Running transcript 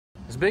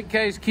As Big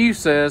K's Q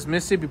says,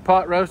 Mississippi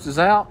pot roast is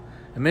out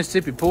and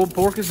Mississippi pulled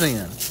pork is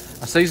in.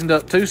 I seasoned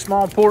up 2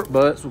 small pork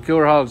butts with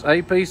Killer Hog's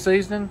AP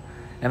seasoning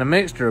and a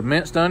mixture of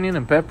minced onion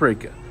and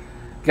paprika.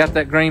 Got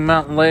that Green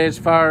Mountain ledge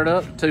fired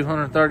up to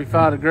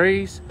 235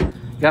 degrees.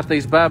 Got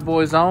these bad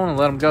boys on and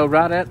let them go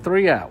right at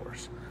 3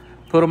 hours.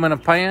 Put them in a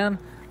pan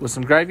with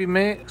some gravy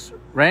mix,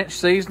 ranch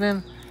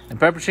seasoning, and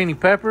pepperoncini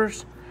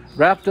peppers,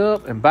 wrapped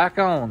up and back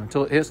on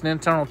until it hits an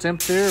internal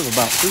temperature of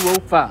about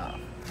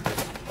 205.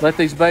 Let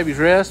these babies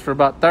rest for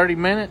about 30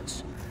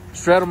 minutes,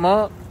 shred them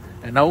up,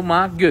 and oh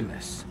my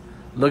goodness,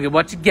 look at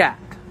what you got.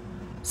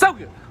 So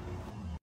good.